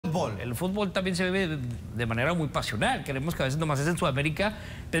fútbol. El fútbol también se vive de manera muy pasional. Queremos que a veces nomás es en Sudamérica,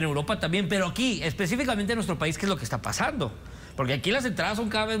 pero en Europa también. Pero aquí, específicamente en nuestro país, ¿qué es lo que está pasando? Porque aquí las entradas son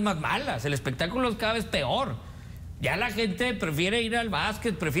cada vez más malas, el espectáculo es cada vez peor. Ya la gente prefiere ir al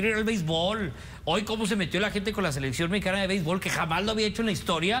básquet, prefiere ir al béisbol. Hoy cómo se metió la gente con la selección mexicana de béisbol, que jamás lo había hecho en la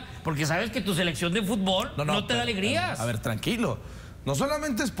historia, porque sabes que tu selección de fútbol no te da alegrías. A ver, tranquilo. No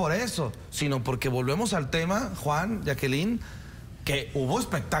solamente es por eso, sino porque volvemos al tema, Juan, Jacqueline, que hubo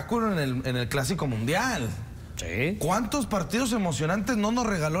espectáculo en el Clásico Mundial. Sí. ¿Cuántos partidos emocionantes no nos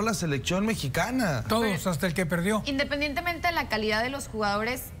regaló la selección mexicana? Todos, hasta el que perdió. Independientemente de la calidad de los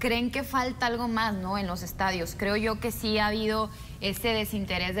jugadores, ¿creen que falta algo más, no, en los estadios? Creo yo que sí ha habido ese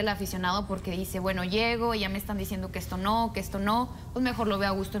desinterés del aficionado porque dice, bueno, llego y ya me están diciendo que esto no, pues mejor lo veo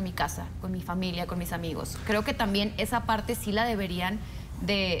a gusto en mi casa, con mi familia, con mis amigos. Creo que también esa parte sí la deberían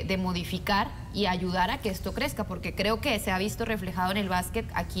de modificar y ayudar a que esto crezca, porque creo que se ha visto reflejado en el básquet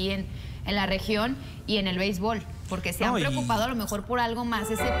aquí en la región y en el béisbol, porque se han preocupado a lo mejor por algo más,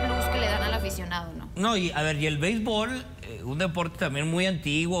 ese plus que le dan al aficionado, ¿no? No, y a ver, y el béisbol, un deporte también muy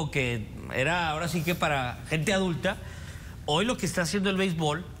antiguo, que era ahora sí que para gente adulta, hoy lo que está haciendo el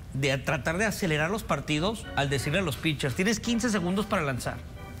béisbol, de tratar de acelerar los partidos, al decirle a los pitchers, tienes 15 segundos para lanzar.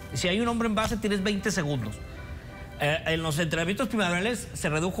 Y si hay un hombre en base, tienes 20 segundos. En los entrenamientos primaverales se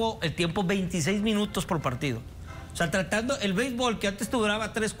redujo el tiempo 26 minutos por partido. O sea, tratando el béisbol, que antes te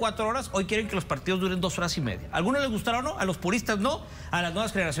duraba 3, 4 horas, hoy quieren que los partidos duren 2 horas y media. ¿A algunos les gustará o no? A los puristas no, a las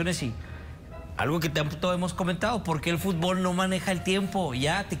nuevas generaciones sí. Algo que tanto hemos comentado, porque el fútbol no maneja el tiempo.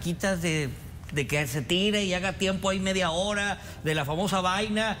 Ya te quitas de que se tire y haga tiempo ahí media hora, de la famosa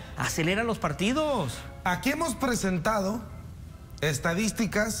vaina. Acelera los partidos. Aquí hemos presentado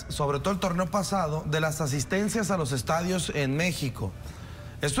estadísticas, sobre todo el torneo pasado, de las asistencias a los estadios en México.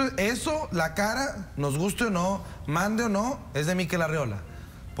 Eso, la cara, nos guste o no, mande o no, es de Mikel Arriola.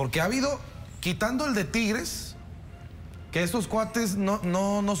 Porque ha habido, quitando el de Tigres, que estos cuates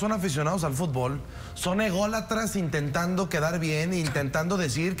no son aficionados al fútbol, son ególatras intentando quedar bien, intentando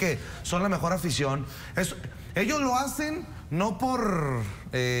decir que son la mejor afición. Ellos lo hacen no por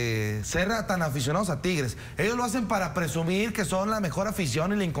ser tan aficionados a Tigres, ellos lo hacen para presumir que son la mejor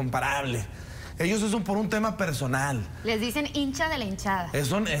afición y la incomparable. Ellos eso por un tema personal. Les dicen hincha de la hinchada. Ellos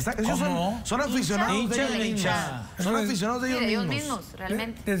son aficionados de la hinchada. Son aficionados de ellos mismos.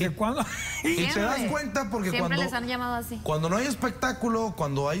 Realmente. ¿Desde cuándo? Y te das cuenta porque siempre les han llamado así. Cuando no hay espectáculo,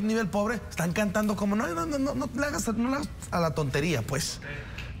 cuando hay nivel pobre, están cantando como no le hagas a la tontería, pues.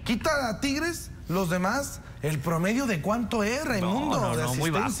 Quita a Tigres, los demás, el promedio de cuánto es, Raimundo, de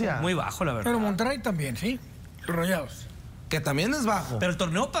asistencia. Muy bajo, la verdad. Pero Monterrey también, ¿sí? Los Rayados. Que también es bajo. Pero el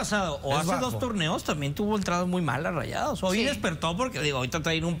torneo pasado, o hace 2 torneos, también tuvo entradas muy malas Rayados. Hoy despertó porque, digo, ahorita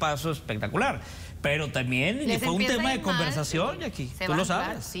traen un paso espectacular. Pero también fue un tema de conversación, aquí. Tú lo sabes.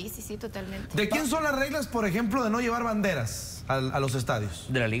 Claro. Sí, totalmente. ¿De quién son las reglas, por ejemplo, de no llevar banderas a los estadios?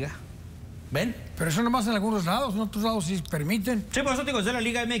 De la Liga. ¿Ven? Pero eso nomás en algunos lados, en otros lados sí permiten. Sí, por eso te digo, es de la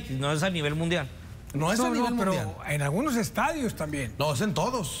Liga MX, no es a nivel mundial. No es a nivel mundial. Pero en algunos estadios también. No, es en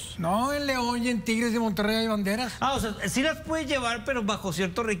todos. No, en León y en Tigres de Monterrey hay banderas. O sea, sí las puedes llevar, pero bajo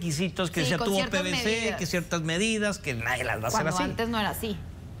ciertos requisitos, que sea tubo PVC, que ciertas medidas, que nadie las va a hacer así. Cuando antes no era así.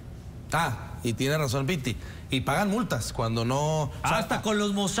 Y tiene razón Piti. Y pagan multas cuando no... O sea, hasta con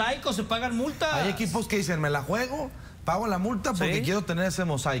los mosaicos se pagan multas. Hay equipos que dicen, me la juego, pago la multa porque quiero tener ese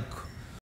mosaico.